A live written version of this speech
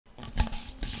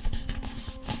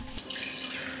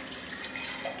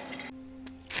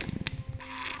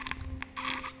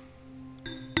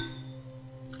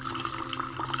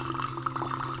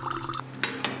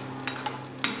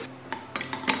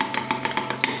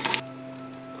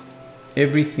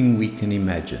Everything we can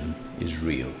imagine is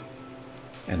real,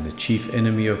 and the chief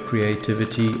enemy of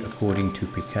creativity, according to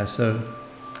Picasso,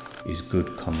 is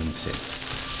good common sense.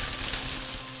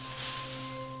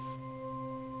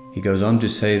 He goes on to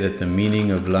say that the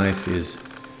meaning of life is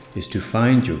to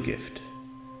find your gift,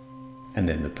 and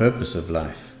then the purpose of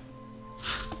life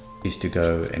is to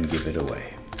go and give it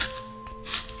away.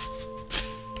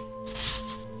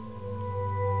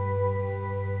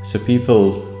 So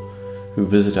people who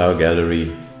visit our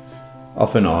gallery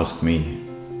often ask me,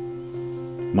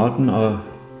 Martin,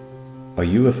 are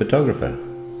you a photographer?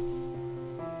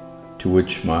 To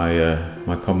which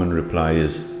my common reply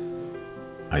is,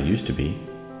 I used to be.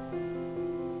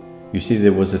 You see,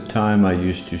 there was a time I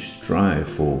used to strive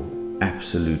for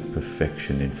absolute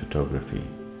perfection in photography.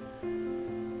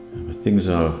 But things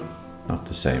are not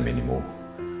the same anymore.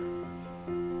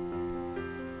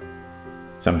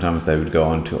 Sometimes they would go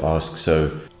on to ask,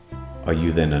 so are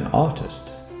you then an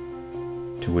artist?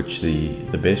 To which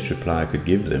the best reply I could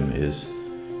give them is,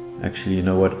 actually, you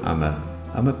know what, I'm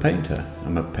a painter.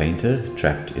 I'm a painter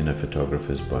trapped in a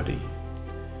photographer's body.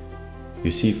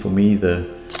 You see, for me, the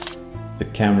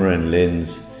camera and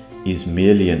lens is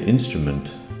merely an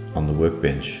instrument on the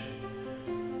workbench,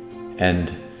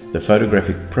 and the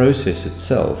photographic process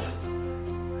itself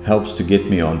helps to get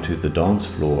me onto the dance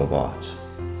floor of art.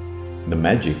 The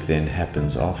magic then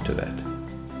happens after that.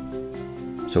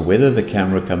 So whether the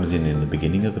camera comes in the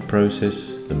beginning of the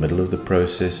process, the middle of the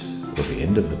process, or the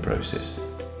end of the process,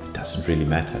 it doesn't really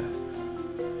matter.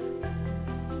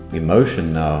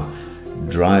 Emotion now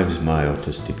drives my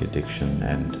artistic addiction,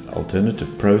 and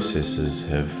alternative processes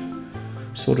have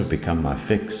sort of become my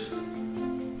fix.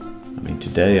 I mean,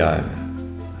 today I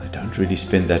don't really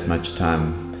spend that much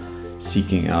time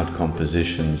seeking out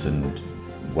compositions and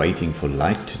waiting for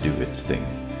light to do its thing.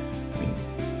 I mean,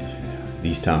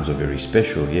 these times are very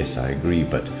special, yes, I agree,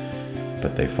 but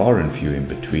they're far and few in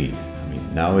between. I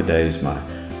mean, nowadays my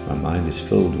mind is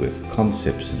filled with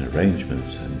concepts and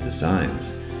arrangements and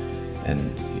designs,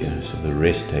 and so the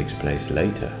rest takes place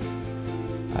later.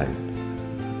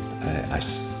 I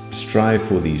strive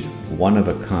for these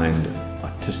one-of-a-kind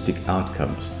artistic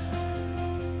outcomes.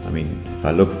 I mean, if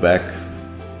I look back,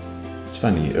 it's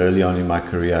funny, early on in my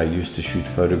career I used to shoot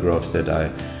photographs that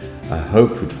I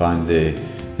hoped would find their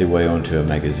way onto a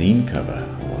magazine cover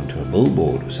or onto a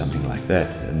billboard or something like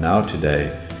that. And now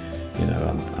today,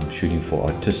 I'm shooting for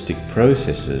artistic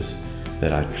processes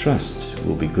that I trust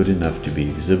will be good enough to be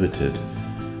exhibited,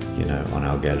 on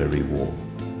our gallery wall.